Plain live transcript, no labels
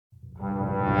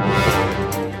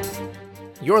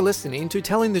You're listening to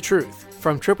Telling the Truth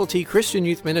from Triple T Christian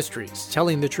Youth Ministries,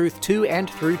 telling the truth to and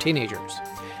through teenagers.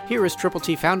 Here is Triple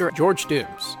T founder George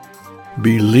Dooms.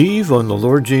 Believe on the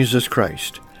Lord Jesus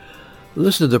Christ.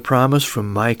 Listen to the promise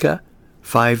from Micah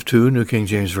 5:2, New King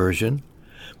James Version.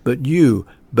 But you,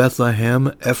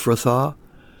 Bethlehem Ephrathah,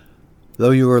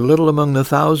 though you are little among the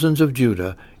thousands of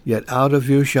Judah, yet out of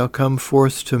you shall come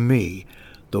forth to me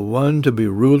the one to be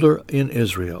ruler in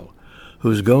Israel,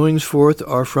 whose goings forth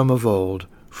are from of old,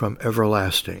 from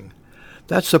everlasting.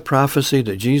 That's the prophecy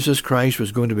that Jesus Christ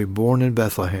was going to be born in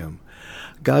Bethlehem.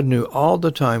 God knew all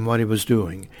the time what he was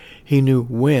doing. He knew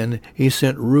when he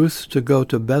sent Ruth to go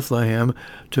to Bethlehem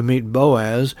to meet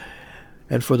Boaz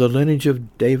and for the lineage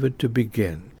of David to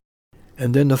begin.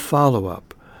 And then the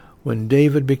follow-up, when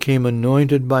David became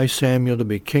anointed by Samuel to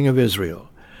be king of Israel.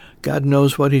 God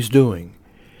knows what he's doing.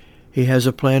 He has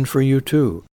a plan for you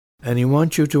too. And he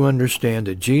wants you to understand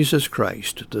that Jesus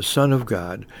Christ, the Son of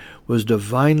God, was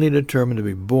divinely determined to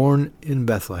be born in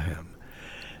Bethlehem,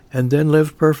 and then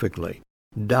lived perfectly,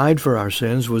 died for our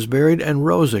sins, was buried, and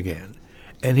rose again.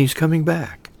 And he's coming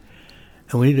back.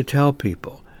 And we need to tell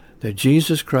people that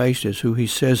Jesus Christ is who he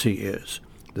says he is,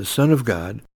 the Son of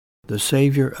God, the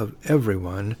Savior of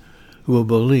everyone who will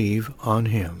believe on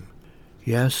him.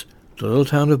 Yes, the little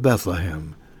town of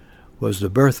Bethlehem was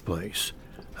the birthplace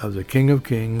of the King of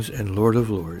Kings and Lord of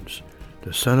Lords,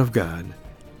 the Son of God,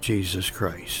 Jesus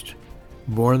Christ,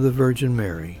 born of the Virgin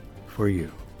Mary for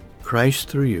you. Christ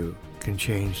through you can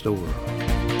change the world.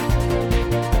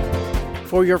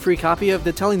 For your free copy of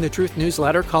the Telling the Truth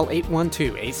newsletter, call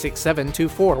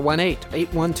 812-867-2418,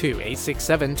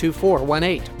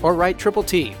 812-867-2418, or write Triple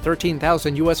T,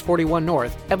 13,000 U.S. 41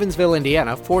 North, Evansville,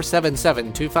 Indiana,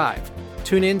 47725.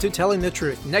 Tune in to Telling the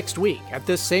Truth next week at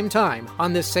this same time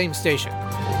on this same station.